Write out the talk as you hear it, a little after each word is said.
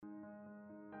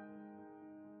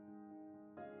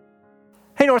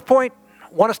Hey, North Point, I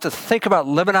want us to think about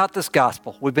living out this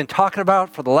gospel. We've been talking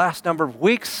about for the last number of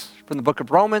weeks from the book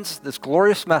of Romans, this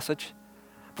glorious message.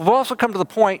 But we've also come to the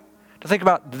point to think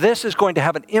about this is going to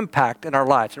have an impact in our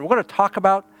lives. And we're going to talk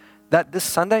about that this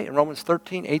Sunday in Romans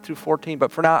 13, 8 through 14.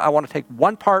 But for now, I want to take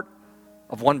one part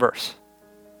of one verse.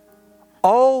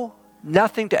 Owe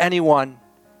nothing to anyone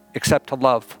except to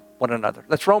love one another.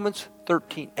 That's Romans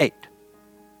 13, 8.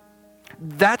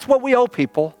 That's what we owe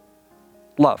people,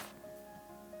 love.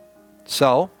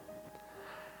 So,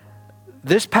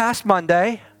 this past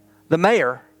Monday, the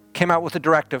mayor came out with a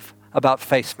directive about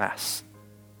face masks.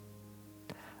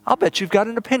 I'll bet you've got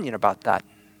an opinion about that.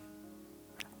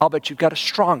 I'll bet you've got a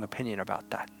strong opinion about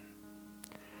that.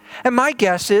 And my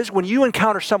guess is when you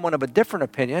encounter someone of a different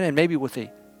opinion, and maybe with a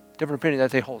different opinion that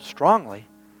they hold strongly,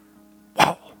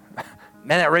 whoa,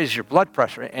 man, that raises your blood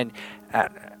pressure. And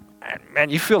man,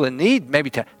 you feel the need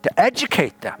maybe to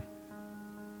educate them.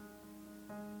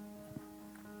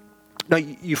 No,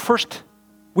 we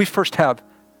first have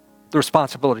the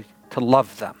responsibility to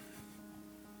love them.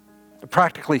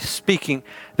 Practically speaking,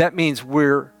 that means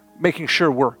we're making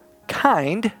sure we're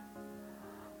kind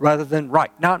rather than right.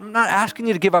 Now, I'm not asking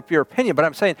you to give up your opinion, but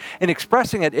I'm saying in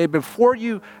expressing it, before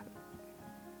you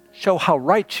show how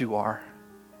right you are,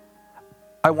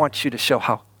 I want you to show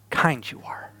how kind you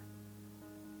are.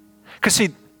 Because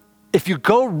see, if you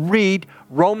go read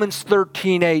Romans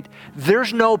 13:8,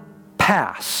 there's no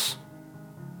pass.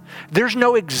 There's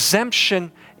no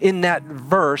exemption in that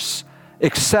verse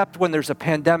except when there's a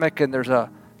pandemic and there's a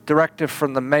directive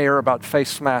from the mayor about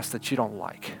face masks that you don't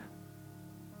like.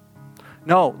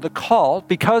 No, the call,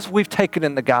 because we've taken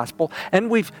in the gospel and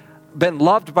we've been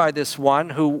loved by this one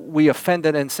who we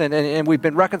offended and sinned, and we've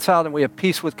been reconciled and we have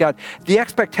peace with God, the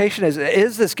expectation is,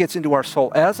 as this gets into our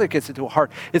soul, as it gets into our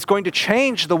heart, it's going to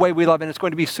change the way we love and it's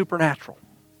going to be supernatural.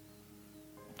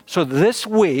 So this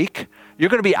week, you're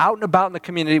going to be out and about in the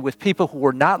community with people who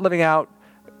are not living out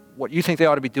what you think they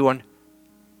ought to be doing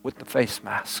with the face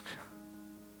mask.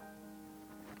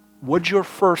 Would your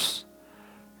first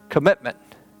commitment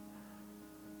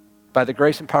by the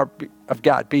grace and power of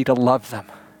God be to love them?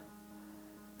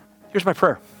 Here's my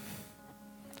prayer.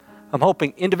 I'm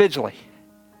hoping individually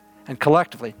and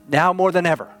collectively, now more than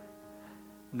ever,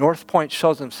 North Point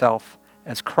shows himself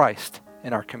as Christ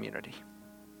in our community.